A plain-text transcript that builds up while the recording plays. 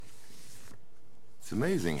It's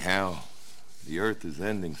amazing how the earth is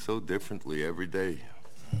ending so differently every day.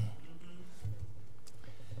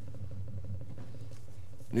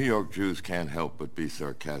 New York Jews can't help but be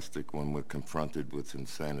sarcastic when we're confronted with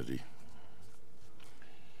insanity.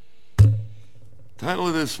 The title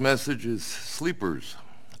of this message is Sleepers,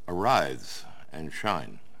 Arise and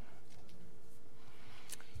Shine.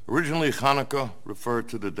 Originally, Hanukkah referred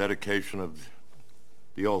to the dedication of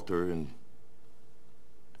the altar in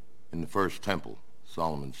the first temple,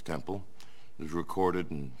 Solomon's temple. It was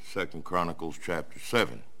recorded in 2 Chronicles chapter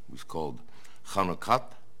 7. It was called Chanukhat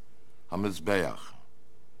HaMizbeach,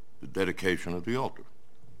 the dedication of the altar.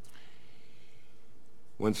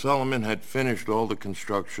 When Solomon had finished all the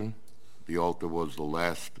construction, the altar was the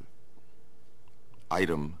last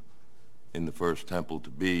item in the first temple to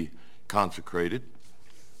be consecrated.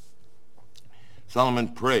 Solomon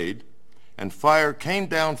prayed, and fire came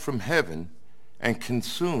down from heaven and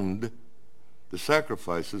consumed the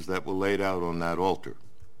sacrifices that were laid out on that altar.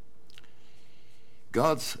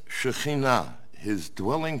 God's Shekhinah, his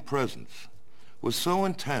dwelling presence, was so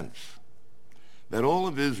intense that all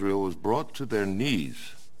of Israel was brought to their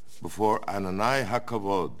knees before Ananai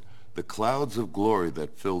HaKavod, the clouds of glory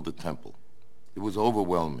that filled the temple. It was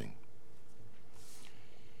overwhelming.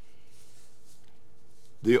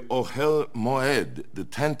 The Ohel Moed, the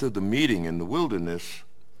tent of the meeting in the wilderness,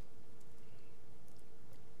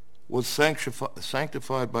 was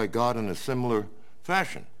sanctified by God in a similar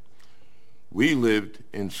fashion. We lived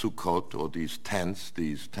in Sukkot, or these tents,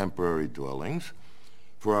 these temporary dwellings,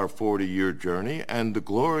 for our 40-year journey, and the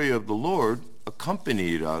glory of the Lord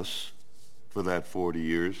accompanied us for that 40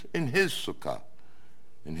 years in his sukkah,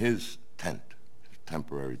 in his tent, his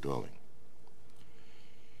temporary dwelling.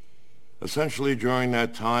 Essentially, during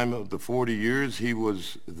that time of the 40 years, he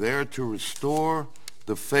was there to restore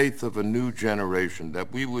the faith of a new generation,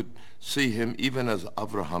 that we would see him even as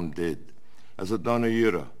Abraham did, as Adonai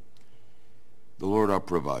Yireh, the Lord our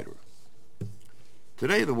provider.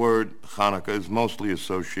 Today, the word Hanukkah is mostly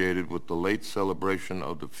associated with the late celebration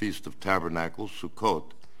of the Feast of Tabernacles,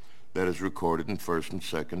 Sukkot, that is recorded in 1st and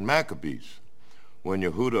 2nd Maccabees, when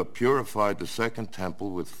Yehuda purified the second temple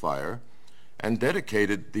with fire and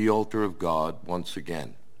dedicated the altar of God once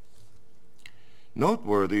again.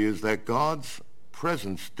 Noteworthy is that God's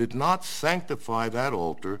presence did not sanctify that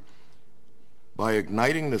altar by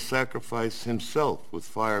igniting the sacrifice himself with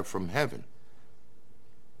fire from heaven.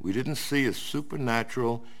 We didn't see a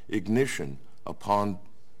supernatural ignition upon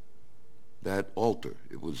that altar.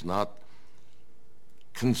 It was not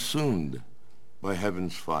consumed by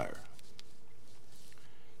heaven's fire.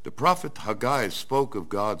 The prophet Haggai spoke of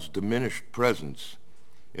God's diminished presence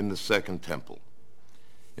in the second temple.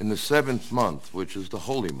 In the 7th month, which is the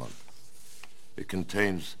holy month, it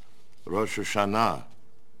contains Rosh Hashanah,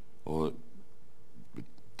 or the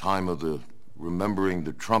time of the remembering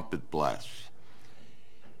the trumpet blasts,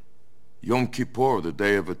 Yom Kippur, the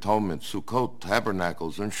Day of Atonement, Sukkot,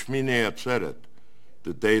 Tabernacles, and Shmini Atzeret,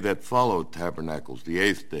 the day that followed Tabernacles, the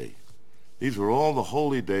 8th day. These were all the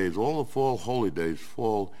holy days, all the fall holy days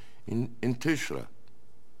fall in Tishra.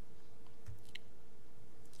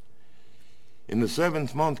 In the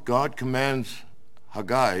 7th month, God commands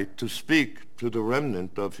Haggai to speak to the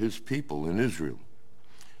remnant of his people in Israel.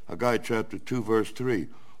 Haggai chapter 2, verse 3.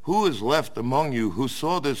 Who is left among you who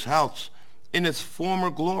saw this house in its former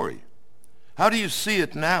glory? How do you see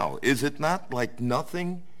it now? Is it not like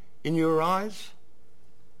nothing in your eyes?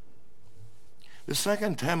 The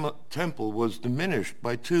second temple was diminished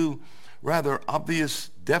by two rather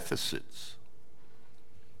obvious deficits.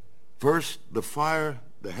 First, the fire,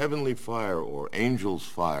 the heavenly fire or angel's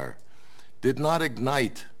fire, did not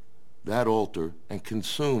ignite that altar and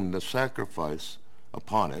consume the sacrifice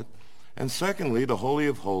upon it. And secondly, the Holy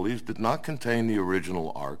of Holies did not contain the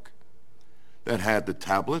original ark that had the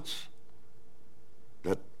tablets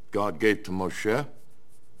that God gave to Moshe,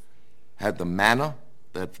 had the manna,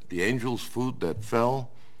 that the angel's food that fell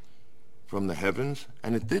from the heavens,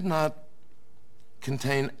 and it did not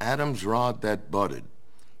contain Adam's rod that budded,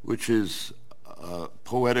 which is a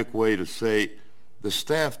poetic way to say the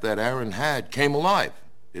staff that Aaron had came alive.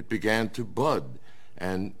 It began to bud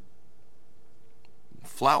and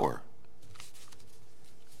flower.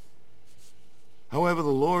 However, the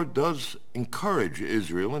Lord does encourage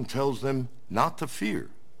Israel and tells them not to fear.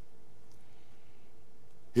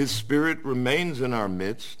 His Spirit remains in our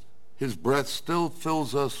midst. His breath still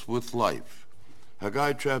fills us with life.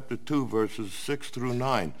 Haggai chapter 2, verses 6 through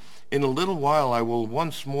 9. In a little while I will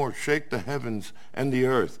once more shake the heavens and the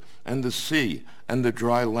earth and the sea and the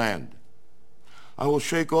dry land. I will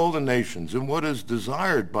shake all the nations, and what is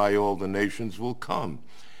desired by all the nations will come,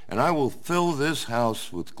 and I will fill this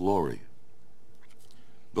house with glory.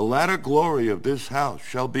 The latter glory of this house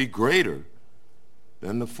shall be greater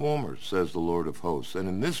than the former, says the Lord of hosts. And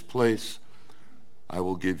in this place I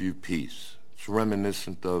will give you peace. It's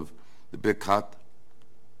reminiscent of the Birkat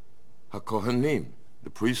HaKohanim, the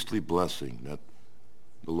priestly blessing that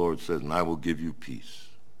the Lord says, and I will give you peace.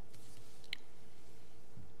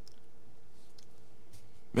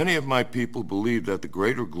 Many of my people believe that the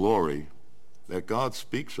greater glory that God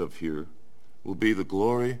speaks of here will be the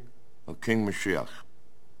glory of King Mashiach,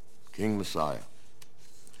 King Messiah.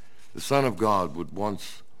 The Son of God would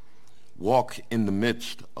once walk in the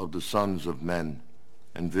midst of the sons of men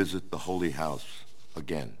and visit the holy house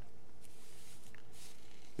again.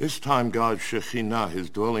 This time God's Shekhinah, his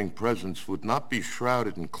dwelling presence, would not be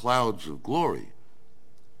shrouded in clouds of glory,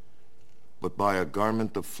 but by a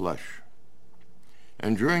garment of flesh.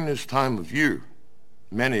 And during this time of year,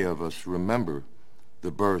 many of us remember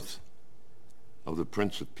the birth of the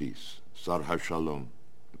Prince of Peace, Sar HaShalom,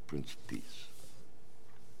 the Prince of Peace.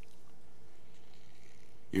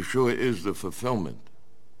 Yeshua is the fulfillment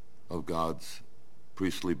of God's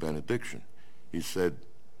priestly benediction. He said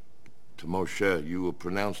to Moshe, you will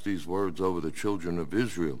pronounce these words over the children of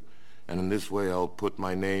Israel, and in this way I'll put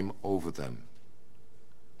my name over them.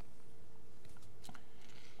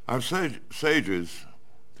 Our sages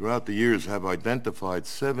throughout the years have identified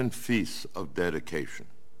 7 feasts of dedication,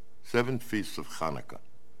 7 feasts of Hanukkah.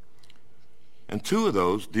 And 2 of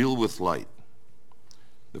those deal with light.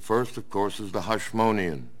 The first, of course, is the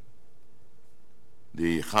Hashmonaim,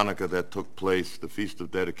 the Hanukkah that took place, the Feast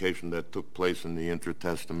of Dedication that took place in the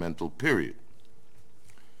intertestamental period.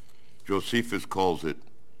 Josephus calls it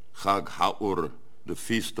Chag HaOr, the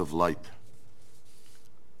Feast of Light.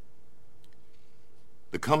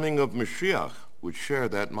 The coming of Mashiach would share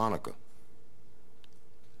that moniker.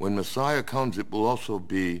 When Messiah comes, it will also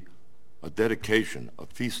be a dedication, a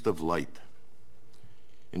feast of light.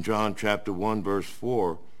 In John chapter 1, verse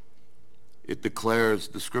 4, it declares,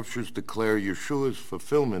 the scriptures declare Yeshua's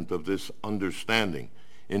fulfillment of this understanding.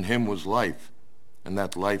 In him was life, and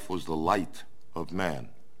that life was the light of man.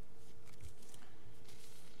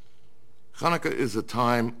 Hanukkah is a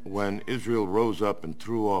time when Israel rose up and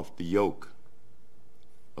threw off the yoke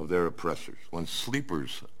of their oppressors, when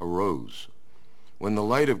sleepers arose, when the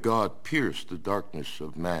light of God pierced the darkness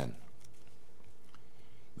of man.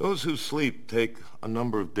 Those who sleep take a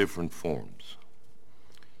number of different forms.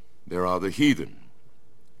 There are the heathen,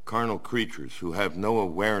 carnal creatures who have no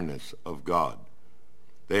awareness of God.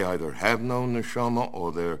 They either have no neshama,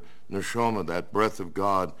 or their neshama, that breath of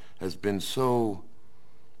God, has been so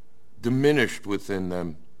diminished within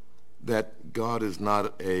them that God is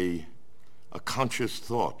not a conscious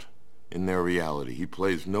thought in their reality. He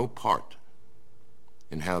plays no part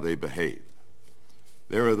in how they behave.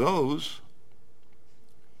 There are those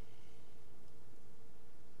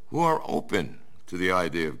who are open to the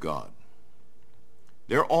idea of God.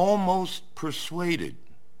 They're almost persuaded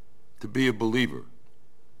to be a believer.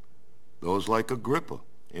 Those like Agrippa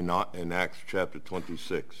in Acts chapter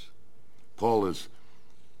 26. Paul is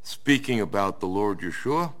speaking about the Lord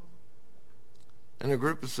Yeshua, and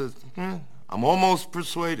Agrippa says, I'm almost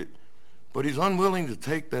persuaded, but he's unwilling to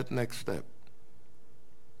take that next step.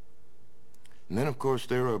 And then, of course,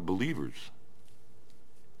 there are believers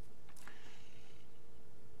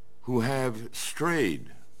who have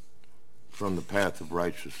strayed from the path of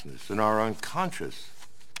righteousness and are unconscious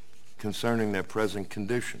concerning their present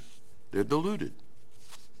condition. They're deluded,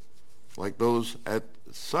 like those at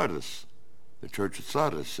Sardis, the church of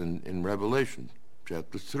Sardis in Revelation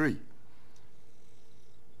chapter 3.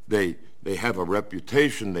 They have a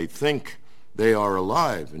reputation, they think they are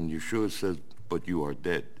alive, and Yeshua says, but you are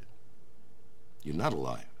dead. You're not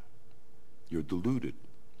alive. You're deluded.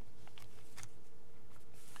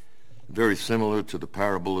 Very similar to the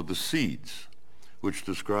parable of the seeds, which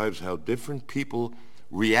describes how different people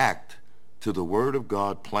react to the word of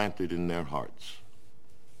God planted in their hearts.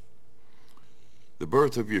 The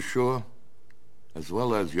birth of Yeshua, as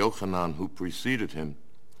well as Yochanan, who preceded him,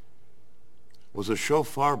 was a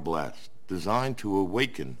shofar blast designed to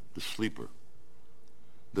awaken the sleeper.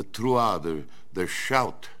 The truah, the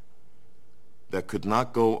shout that could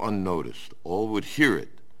not go unnoticed. All would hear it.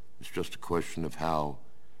 It's just a question of how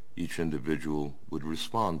each individual would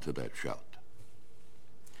respond to that shout.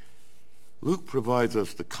 Luke provides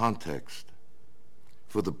us the context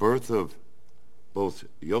for the birth of both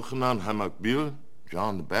Yochanan HaMakbil,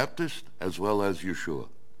 John the Baptist, as well as Yeshua.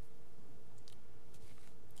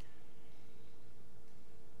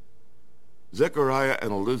 Zechariah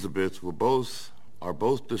and Elizabeth are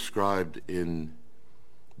both described in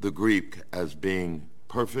the Greek as being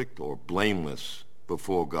perfect or blameless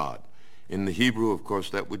before God. In the Hebrew, of course,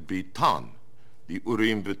 that would be tam, the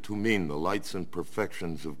Urim v'Tumim, the lights and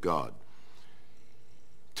perfections of God.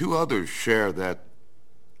 Two others share that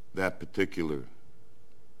particular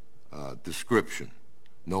description.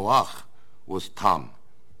 Noach was tam.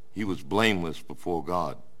 He was blameless before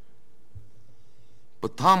God.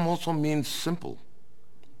 But tam also means simple,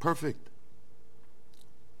 perfect.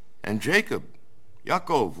 And Jacob,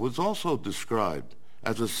 Yaakov, was also described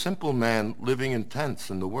as a simple man living in tents,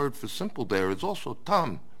 and the word for simple there is also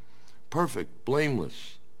tam, perfect,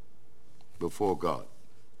 blameless before God.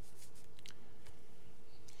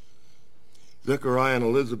 Zechariah and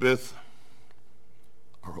Elizabeth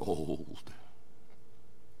are old.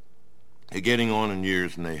 They're getting on in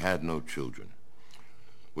years and they had no children,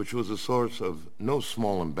 which was a source of no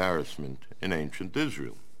small embarrassment in ancient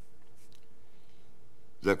Israel.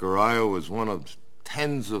 Zechariah was one of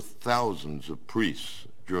tens of thousands of priests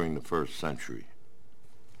during the first century.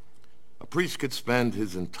 A priest could spend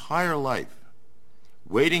his entire life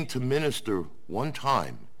waiting to minister one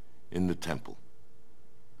time in the temple.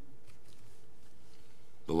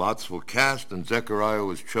 The lots were cast, and Zechariah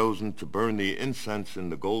was chosen to burn the incense in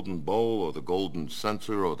the golden bowl or the golden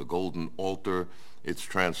censer or the golden altar. It's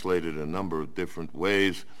translated a number of different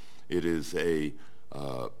ways. It is a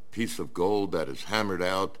piece of gold that is hammered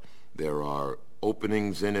out. There are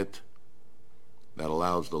openings in it that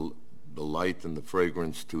allows the light and the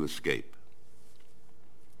fragrance to escape.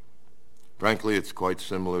 Frankly, it's quite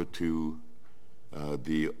similar to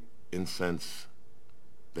the incense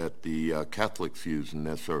that the Catholics use in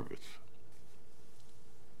their service.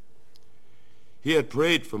 He had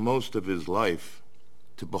prayed for most of his life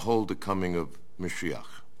to behold the coming of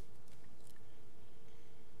Mashiach.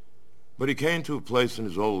 But he came to a place in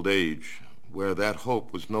his old age where that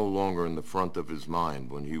hope was no longer in the front of his mind.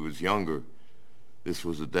 When he was younger, this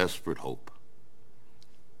was a desperate hope.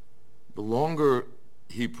 The longer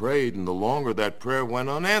he prayed and the longer that prayer went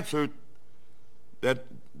unanswered,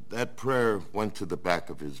 that prayer went to the back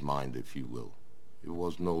of his mind, if you will. It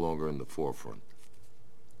was no longer in the forefront.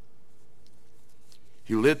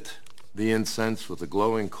 He lit the incense with a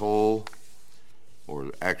glowing coal,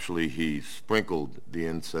 or actually he sprinkled the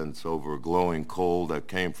incense over a glowing coal that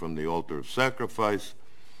came from the altar of sacrifice,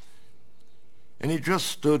 and he just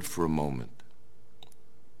stood for a moment.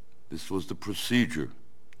 This was the procedure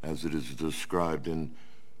as it is described in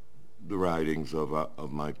the writings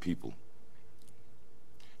of my people.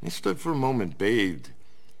 He stood for a moment bathed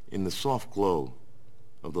in the soft glow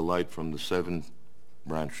of the light from the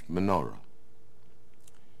seven-branched menorah.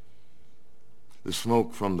 The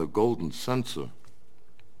smoke from the golden censer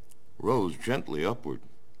rose gently upward,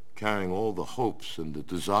 carrying all the hopes and the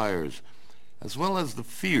desires as well as the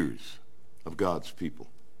fears of God's people.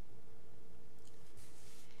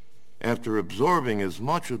 After absorbing as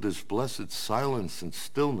much of this blessed silence and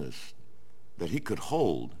stillness that he could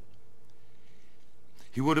hold,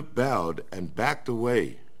 he would have bowed and backed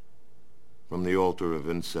away from the altar of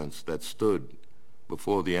incense that stood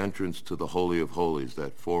before the entrance to the Holy of Holies,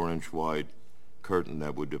 that 4-inch wide curtain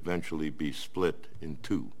that would eventually be split in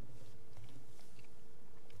two.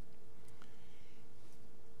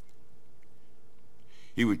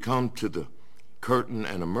 He would come to the curtain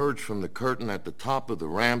and emerge from the curtain at the top of the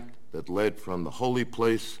ramp that led from the holy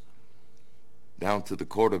place down to the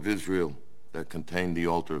court of Israel that contained the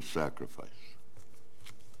altar of sacrifice.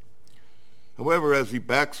 However, as he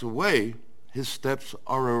backs away, his steps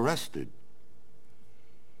are arrested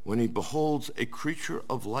when he beholds a creature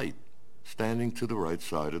of light standing to the right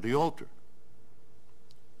side of the altar.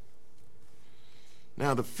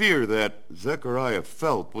 Now, the fear that Zechariah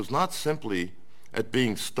felt was not simply at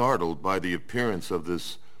being startled by the appearance of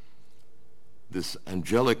this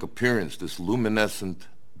angelic appearance, this luminescent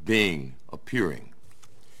being appearing.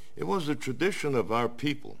 It was a tradition of our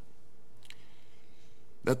people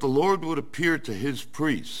that the Lord would appear to his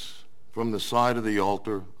priests from the side of the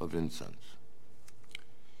altar of incense.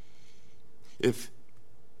 If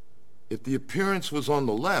the appearance was on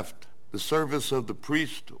the left, the service of the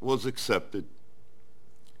priest was accepted.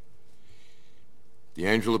 The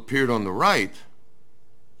angel appeared on the right,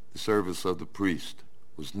 the service of the priest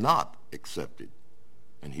was not accepted,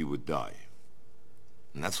 and he would die.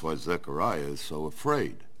 And that's why Zechariah is so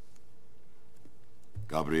afraid.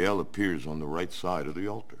 Gabriel appears on the right side of the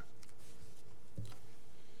altar.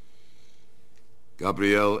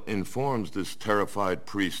 Gabriel informs this terrified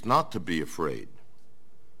priest not to be afraid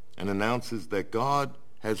and announces that God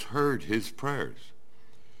has heard his prayers,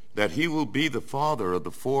 that he will be the father of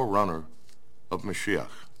the forerunner of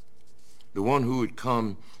Mashiach, the one who would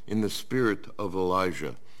come in the spirit of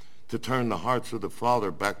Elijah to turn the hearts of the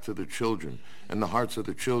father back to the children and the hearts of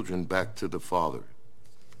the children back to the father.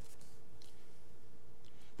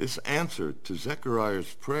 This answer to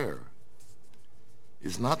Zechariah's prayer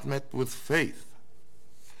is not met with faith.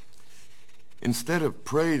 Instead of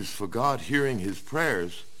praise for God hearing his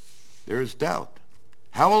prayers, there is doubt.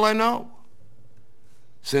 How will I know?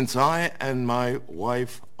 Since I and my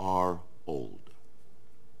wife are old.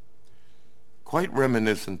 Quite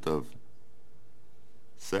reminiscent of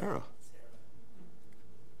Sarah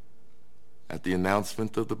at the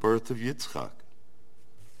announcement of the birth of Yitzchak.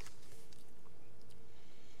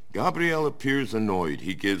 Gabriel appears annoyed.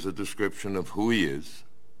 He gives a description of who he is.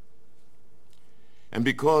 And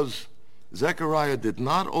because Zechariah did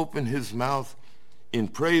not open his mouth in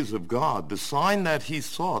praise of God, the sign that he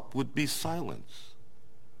sought would be silence,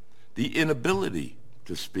 the inability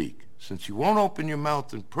to speak. Since you won't open your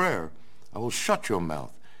mouth in prayer, I will shut your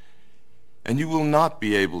mouth, and you will not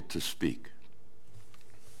be able to speak.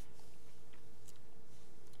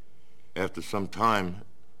 After some time,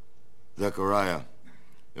 Zechariah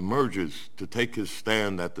emerges to take his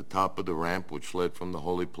stand at the top of the ramp which led from the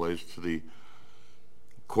holy place to the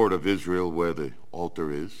court of Israel where the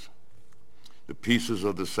altar is. The pieces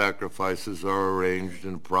of the sacrifices are arranged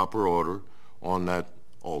in proper order on that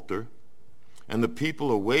altar, and the people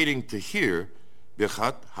are waiting to hear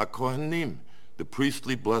Birchat HaKohanim, the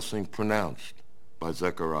priestly blessing pronounced by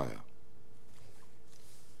Zechariah.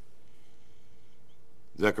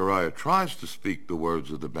 Zechariah tries to speak the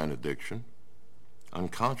words of the benediction,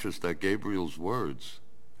 unconscious that Gabriel's words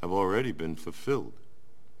have already been fulfilled.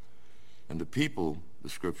 And the people, the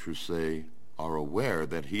scriptures say, are aware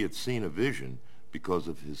that he had seen a vision because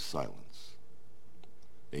of his silence.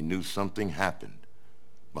 They knew something happened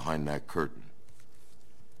behind that curtain.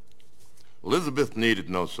 Elizabeth needed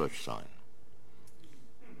no such sign.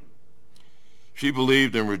 She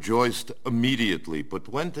believed and rejoiced immediately, but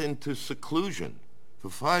went into seclusion for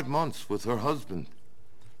 5 months with her husband,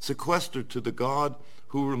 sequestered to the God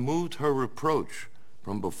who removed her reproach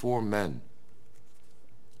from before men.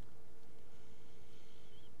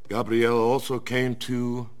 Gabriel also came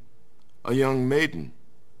to a young maiden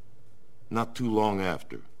not too long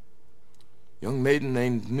after, a young maiden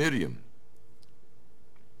named Miriam.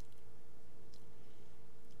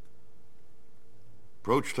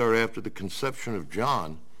 Approached her after the conception of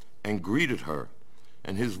John and greeted her,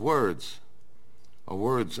 and his words are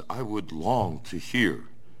words I would long to hear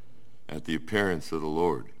at the appearance of the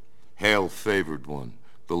Lord. Hail, favored one,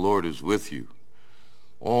 the Lord is with you.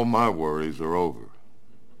 All my worries are over.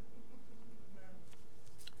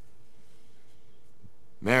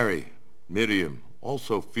 Mary, Miriam,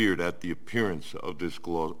 also feared at the appearance of this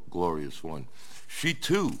glorious one. She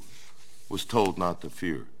too was told not to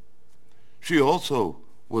fear. She also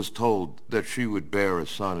was told that she would bear a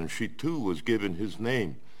son, and she too was given his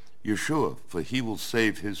name, Yeshua, for he will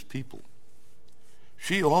save his people.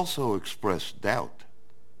 She also expressed doubt.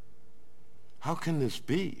 How can this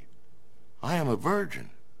be? I am a virgin.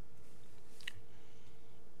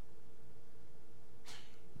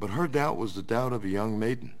 But her doubt was the doubt of a young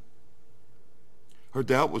maiden. Her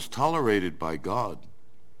doubt was tolerated by God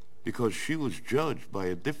because she was judged by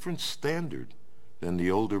a different standard than the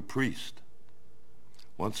older priest.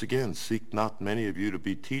 Once again, seek not many of you to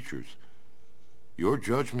be teachers. Your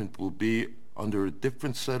judgment will be under a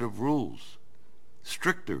different set of rules,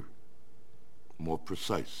 stricter, more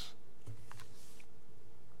precise.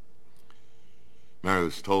 Mary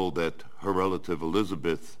was told that her relative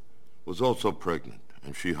Elizabeth was also pregnant,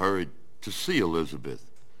 and she hurried to see Elizabeth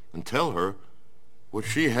and tell her what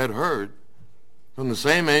she had heard from the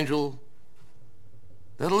same angel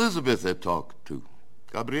that Elizabeth had talked to,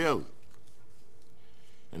 Gabriel.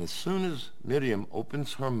 And as soon as Miriam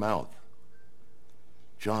opens her mouth,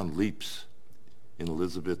 John leaps in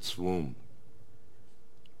Elizabeth's womb.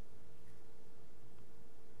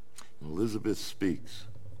 And Elizabeth speaks,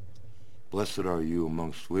 "Blessed are you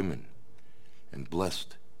amongst women, and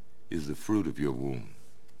blessed is the fruit of your womb."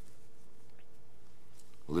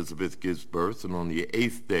 Elizabeth gives birth, and on the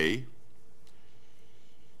 8th day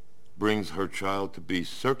brings her child to be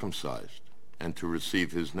circumcised and to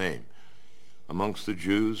receive his name. Amongst the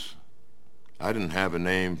Jews, I didn't have a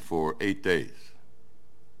name for 8 days.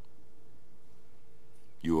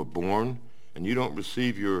 You are born, and you don't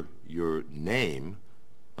receive your name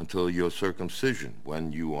until your circumcision,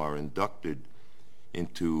 when you are inducted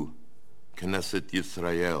into Knesset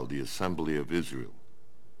Yisrael, the Assembly of Israel.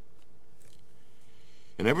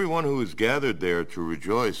 And everyone who is gathered there to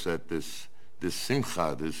rejoice at this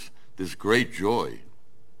simcha, this great joy,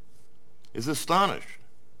 is astonished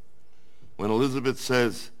when Elizabeth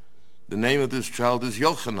says, the name of this child is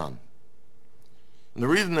Yochanan. And the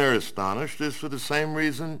reason they're astonished is for the same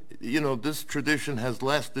reason, this tradition has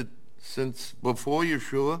lasted since before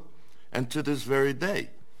Yeshua and to this very day.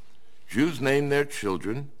 Jews name their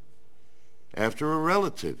children after a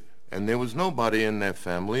relative, and there was nobody in their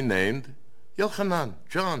family named Yochanan,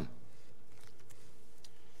 John.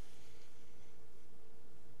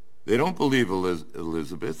 They don't believe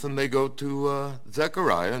Elizabeth, and they go to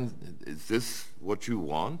Zechariah, and is this what you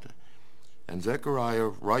want? And Zechariah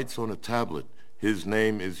writes on a tablet, his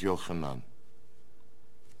name is Yochanan.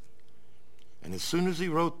 And as soon as he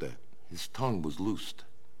wrote that, his tongue was loosed,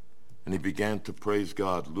 and he began to praise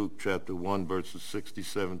God. Luke chapter 1, verses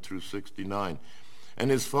 67 through 69.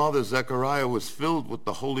 And his father Zechariah was filled with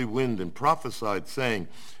the Holy Wind and prophesied, saying,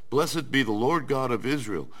 Blessed be the Lord God of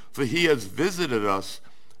Israel, for he has visited us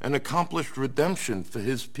and accomplished redemption for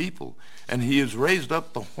his people, and he has raised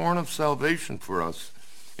up the horn of salvation for us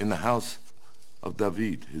in the house of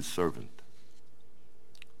David, his servant.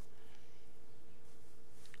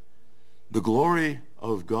 The glory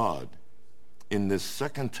of God in this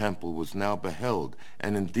second temple was now beheld,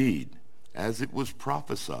 and indeed, as it was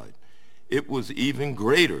prophesied, it was even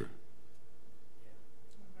greater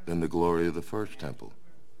than the glory of the first temple.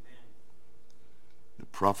 The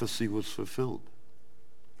prophecy was fulfilled.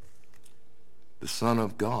 The Son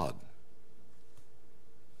of God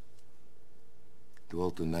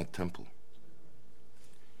dwelt in that temple.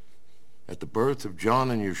 At the birth of John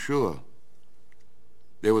and Yeshua,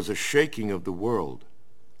 there was a shaking of the world,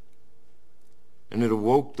 and it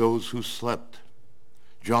awoke those who slept.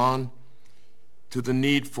 John to the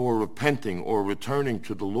need for repenting or returning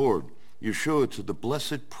to the Lord. Yeshua to the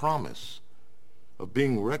blessed promise of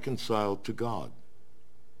being reconciled to God.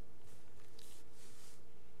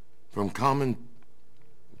 From common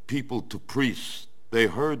people to priests, they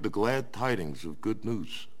heard the glad tidings of good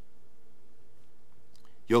news.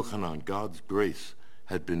 Yochanan, God's grace,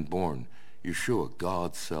 had been born. Yeshua,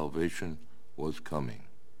 God's salvation, was coming.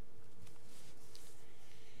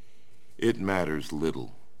 It matters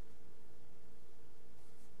little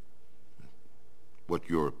what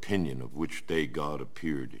your opinion of which day God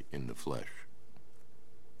appeared in the flesh.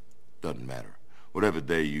 Doesn't matter. Whatever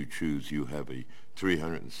day you choose, you have a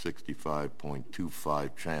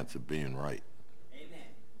 365.25 chance of being right. Amen.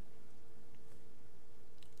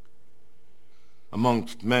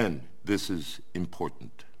 Amongst men, this is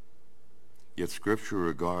important. Yet Scripture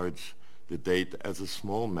regards the date as a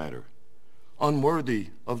small matter, unworthy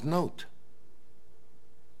of note.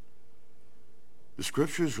 The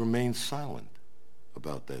Scriptures remain silent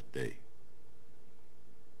about that day.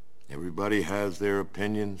 Everybody has their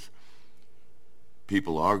opinions.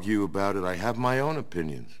 People argue about it. I have my own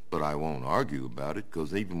opinions, but I won't argue about it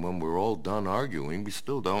because even when we're all done arguing, we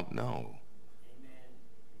still don't know. Amen.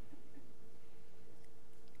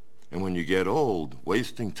 And when you get old,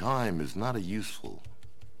 wasting time is not a useful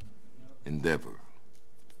endeavor.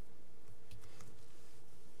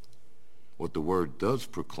 What the Word does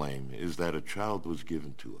proclaim is that a child was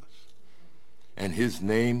given to us, and his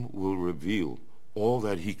name will reveal all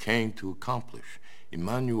that he came to accomplish.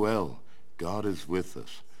 Emmanuel, God is with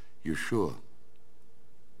us. Yeshua,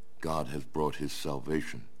 God has brought his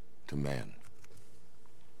salvation to man.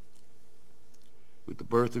 With the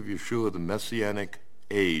birth of Yeshua, the Messianic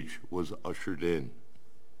age was ushered in.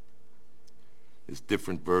 There's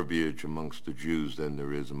different verbiage amongst the Jews than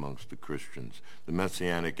there is amongst the Christians. The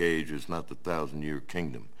Messianic age is not the 1,000-year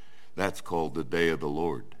kingdom. That's called the day of the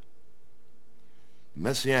Lord. The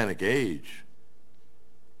Messianic age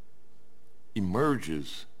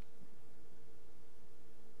emerges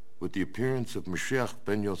with the appearance of Mashiach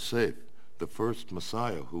ben Yosef, the first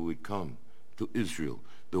Messiah who would come to Israel,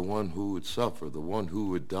 the one who would suffer, the one who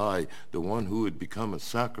would die, the one who would become a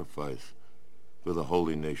sacrifice for the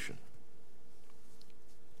holy nation.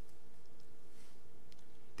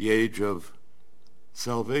 The age of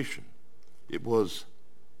salvation. It was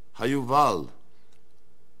Hayuval,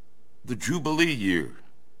 the Jubilee year,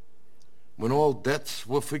 when all debts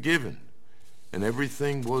were forgiven and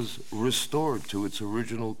everything was restored to its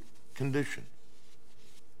original condition.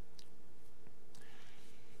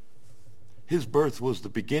 His birth was the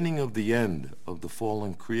beginning of the end of the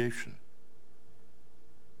fallen creation.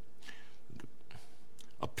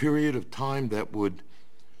 A period of time that would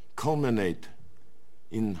culminate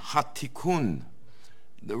in Hatikun,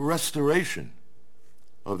 the restoration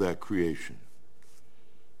of that creation.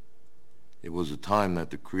 It was a time that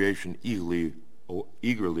the creation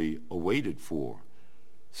eagerly awaited for,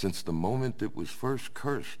 since the moment it was first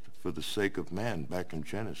cursed for the sake of man back in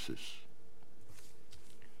Genesis.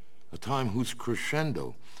 A time whose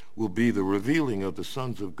crescendo will be the revealing of the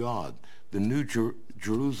sons of God, the new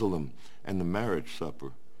Jerusalem, and the marriage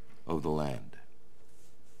supper of the land.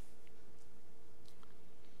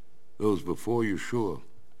 Those before Yeshua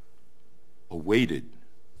awaited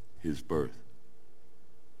his birth.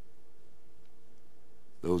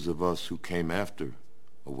 Those of us who came after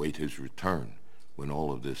await his return, when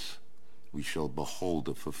all of this, we shall behold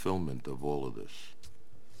the fulfillment of all of this.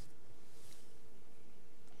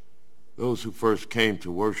 Those who first came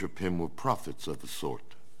to worship him were prophets of a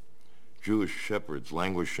sort. Jewish shepherds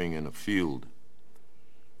languishing in a field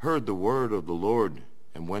heard the word of the Lord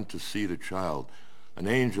and went to see the child. An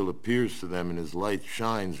angel appears to them and his light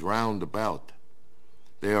shines round about.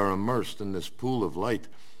 They are immersed in this pool of light,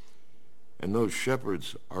 and those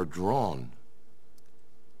shepherds are drawn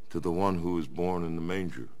to the one who was born in the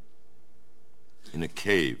manger, in a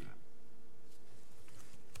cave.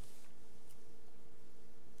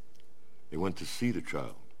 They went to see the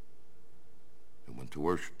child. They went to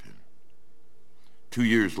worship him. 2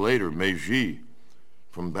 years later, Magi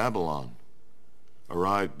from Babylon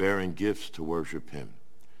arrived bearing gifts to worship him.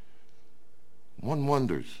 One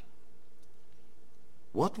wonders,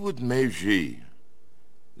 what would Magi,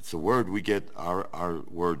 it's a word we get our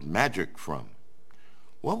word magic from,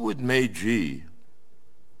 what would Magi,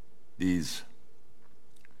 these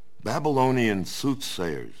Babylonian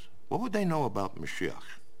soothsayers, what would they know about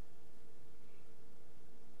Mashiach?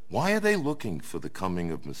 Why are they looking for the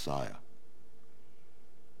coming of Messiah?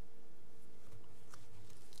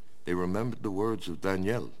 They remembered the words of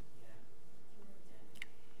Daniel.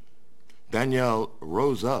 Daniel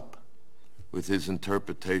rose up with his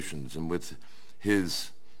interpretations and with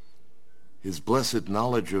his blessed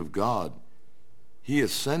knowledge of God. He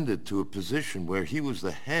ascended to a position where he was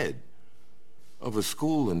the head of a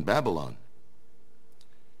school in Babylon.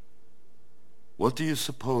 What do you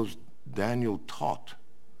suppose Daniel taught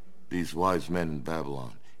these wise men in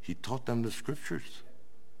Babylon? He taught them the scriptures.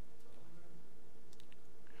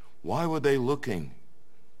 Why were they looking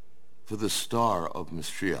for the star of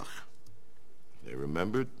Mashiach? They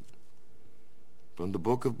remembered from the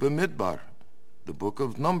book of Bamidbar, the book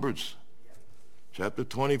of Numbers, chapter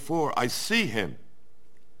 24, I see him,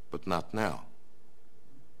 but not now.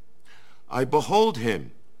 I behold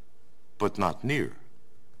him, but not near.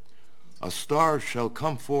 A star shall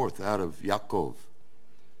come forth out of Yaakov,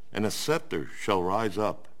 and a scepter shall rise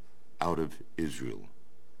up out of Israel.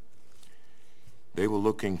 They were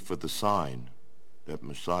looking for the sign that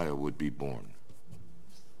Messiah would be born.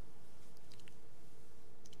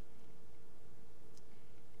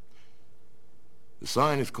 The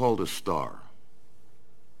sign is called a star.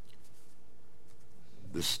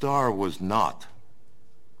 The star was not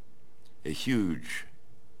a huge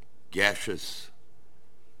gaseous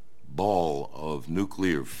ball of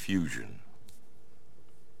nuclear fusion.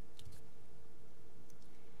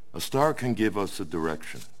 A star can give us a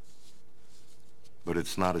direction, but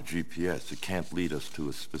it's not a GPS. It can't lead us to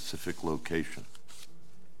a specific location.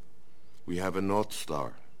 We have a North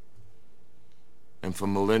Star. And for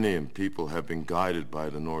millennium, people have been guided by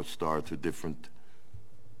the North Star to different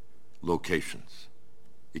locations.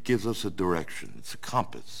 It gives us a direction. It's a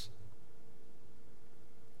compass.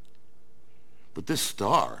 But this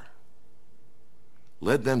star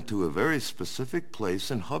led them to a very specific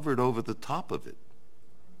place and hovered over the top of it.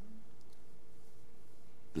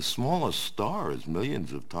 The smallest star is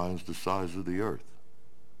millions of times the size of the earth.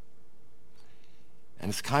 And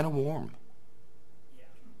it's kind of warm.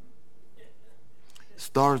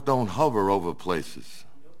 Stars don't hover over places.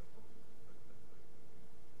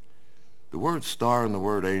 The word star and the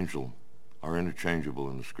word angel are interchangeable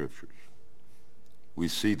in the scriptures. We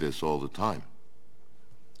see this all the time.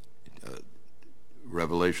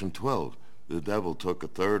 Revelation 12, the devil took a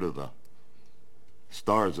third of the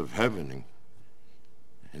stars of heaven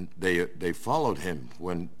and they followed him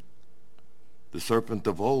when the serpent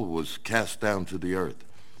of old was cast down to the earth.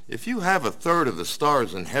 If you have a third of the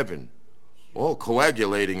stars in heaven all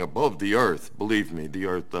coagulating above the earth, believe me, the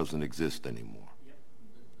earth doesn't exist anymore.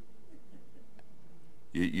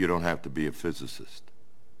 You don't have to be a physicist.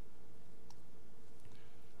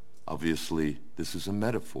 Obviously, this is a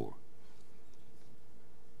metaphor.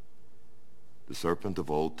 The serpent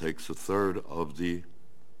of old takes a third of the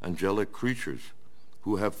angelic creatures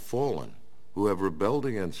who have fallen, who have rebelled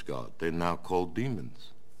against God. They're now called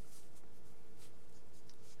demons.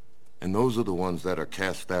 And those are the ones that are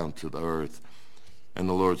cast down to the earth. And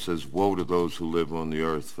the Lord says, woe to those who live on the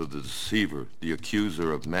earth, for the deceiver, the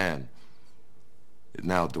accuser of man, it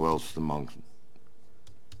now dwells among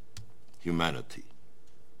humanity.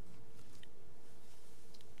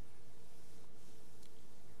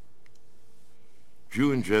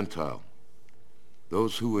 Jew and Gentile,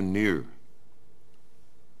 those who were near,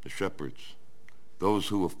 the shepherds, those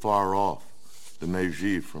who were far off, the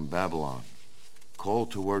Magi from Babylon, called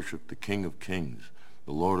to worship the King of Kings,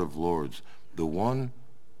 the Lord of Lords, the one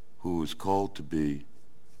who is called to be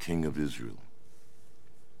King of Israel.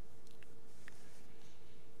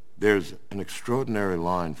 There's an extraordinary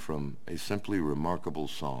line from a simply remarkable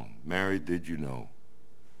song. Mary, did you know,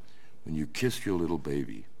 when you kiss your little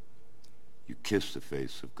baby, you kiss the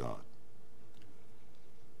face of God.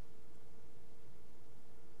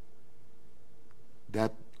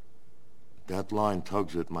 That line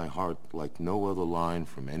tugs at my heart like no other line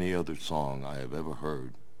from any other song I have ever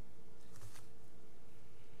heard.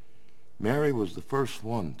 Mary was the first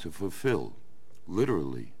one to fulfill,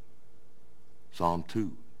 literally, Psalm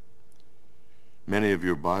 2. Many of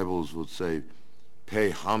your Bibles would say, pay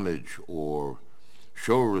homage or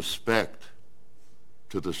show respect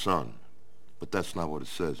to the Son. But that's not what it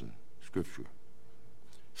says in Scripture.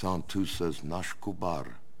 Psalm 2 says,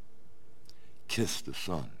 Nashkubar, kiss the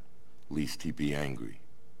Son, lest he be angry.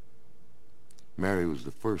 Mary was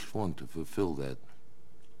the first one to fulfill that,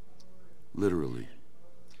 literally.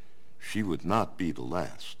 She would not be the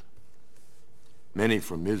last. Many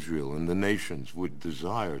from Israel and the nations would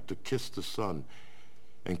desire to kiss the Son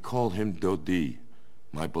and call him Dodi,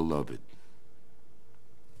 my beloved.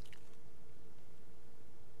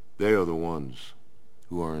 They are the ones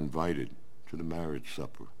who are invited to the marriage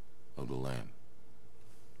supper of the Lamb.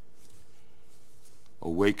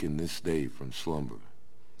 Awaken this day from slumber.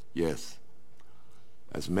 Yes,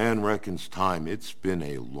 as man reckons time, it's been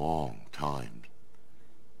a long time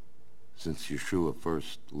since Yeshua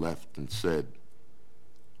first left and said,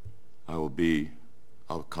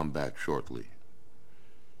 I'll come back shortly.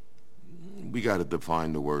 We got to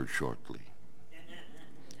define the word shortly.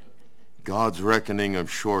 God's reckoning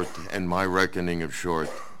of short and my reckoning of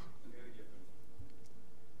short,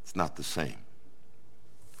 it's not the same.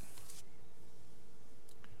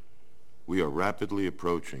 We are rapidly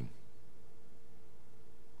approaching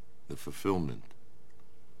the fulfillment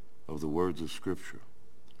of the words of Scripture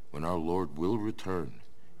when our Lord will return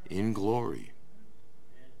in glory.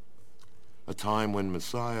 A time when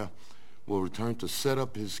Messiah will return to set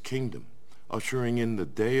up his kingdom, ushering in the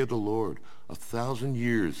day of the Lord, 1,000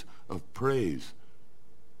 years of praise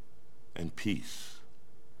and peace.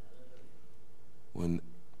 When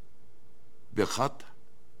Bechat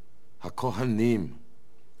HaKohanim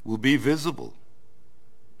will be visible.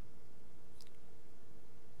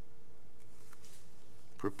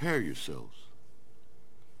 Prepare yourselves,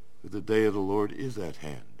 for the day of the Lord is at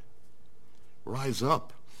hand. Rise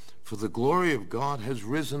up, for the glory of God has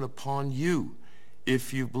risen upon you,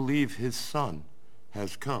 if you believe his Son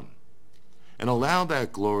has come. And allow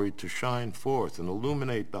that glory to shine forth and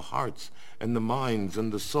illuminate the hearts and the minds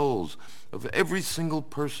and the souls of every single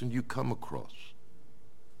person you come across.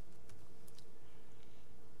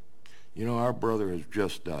 You know, our brother has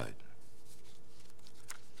just died.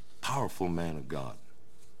 Powerful man of God.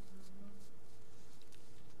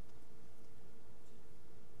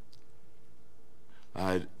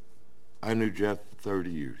 I knew Jeff for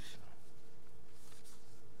 30 years.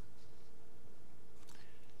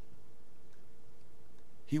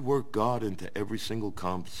 He worked God into every single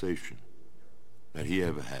conversation that he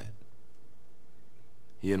ever had.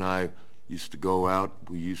 He and I used to go out.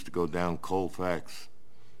 We used to go down Colfax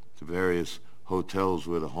to various hotels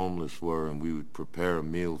where the homeless were, and we would prepare a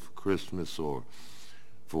meal for Christmas or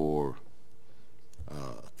for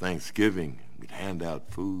Thanksgiving. We'd hand out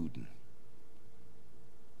food.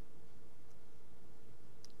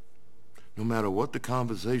 No matter what the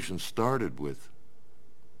conversation started with,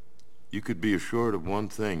 you could be assured of one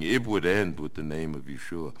thing. It would end with the name of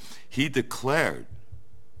Yeshua. He declared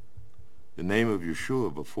the name of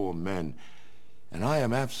Yeshua before men, and I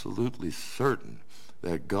am absolutely certain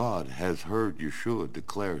that God has heard Yeshua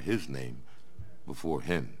declare his name before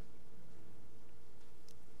him.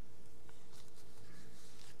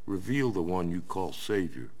 Reveal the one you call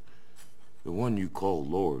Savior, the one you call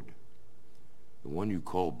Lord, the one you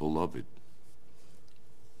call beloved.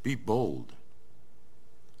 Be bold.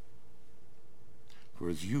 For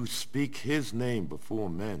as you speak his name before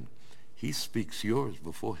men, he speaks yours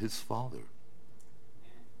before his Father.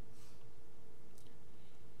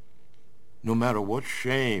 No matter what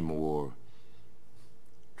shame or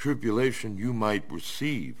tribulation you might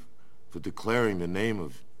receive for declaring the name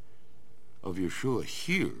of Yeshua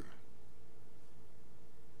here,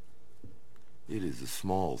 it is a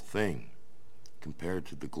small thing compared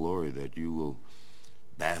to the glory that you will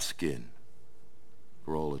bask in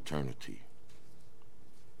for all eternity.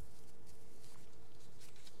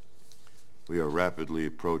 We are rapidly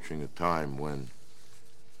approaching a time when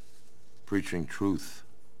preaching truth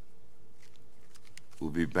will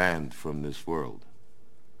be banned from this world.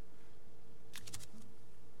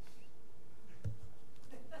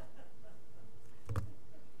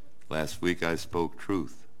 Last week I spoke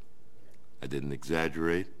truth. I didn't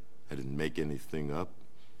exaggerate. I didn't make anything up.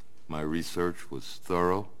 My research was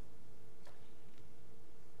thorough.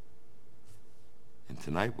 And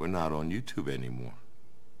tonight we're not on YouTube anymore.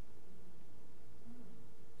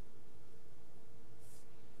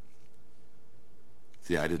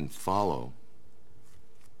 See, I didn't follow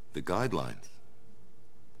the guidelines.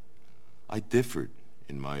 I differed,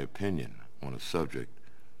 in my opinion, on a subject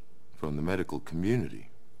from the medical community.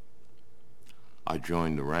 I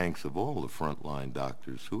joined the ranks of all the frontline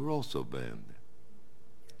doctors who were also banned.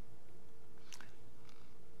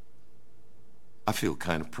 I feel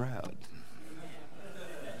kind of proud.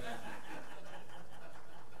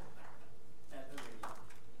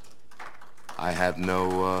 I have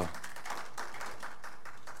no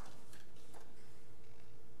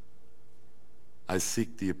I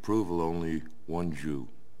seek the approval only one Jew,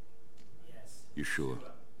 Yeshua.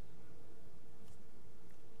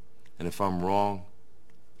 And if I'm wrong,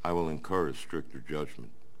 I will incur a stricter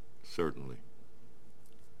judgment, certainly.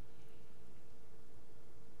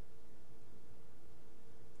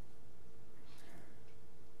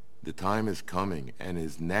 The time is coming and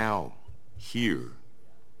is now here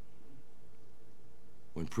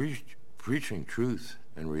when preaching truth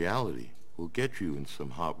and reality will get you in some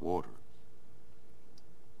hot water.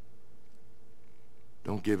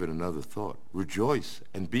 Don't give it another thought. Rejoice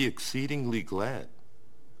and be exceedingly glad.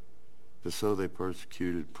 For so they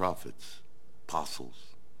persecuted prophets,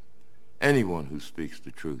 apostles, anyone who speaks the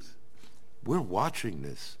truth. We're watching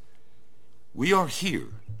this. We are here.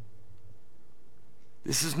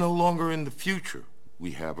 This is no longer in the future.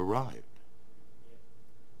 We have arrived.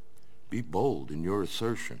 Be bold in your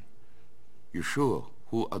assertion. Yeshua,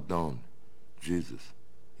 hu Adon, Jesus,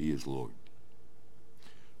 he is Lord.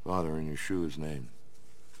 Father, in Yeshua's name,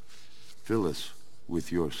 fill us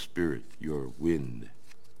with your spirit, your wind.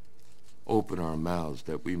 Open our mouths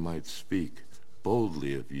that we might speak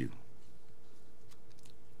boldly of you.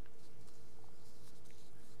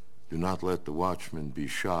 Do not let the watchman be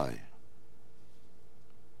shy.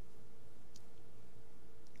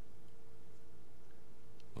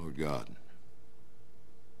 Lord God,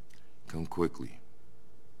 come quickly.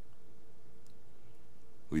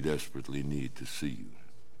 We desperately need to see you.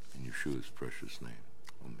 In Yeshua's precious name.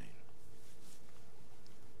 Amen.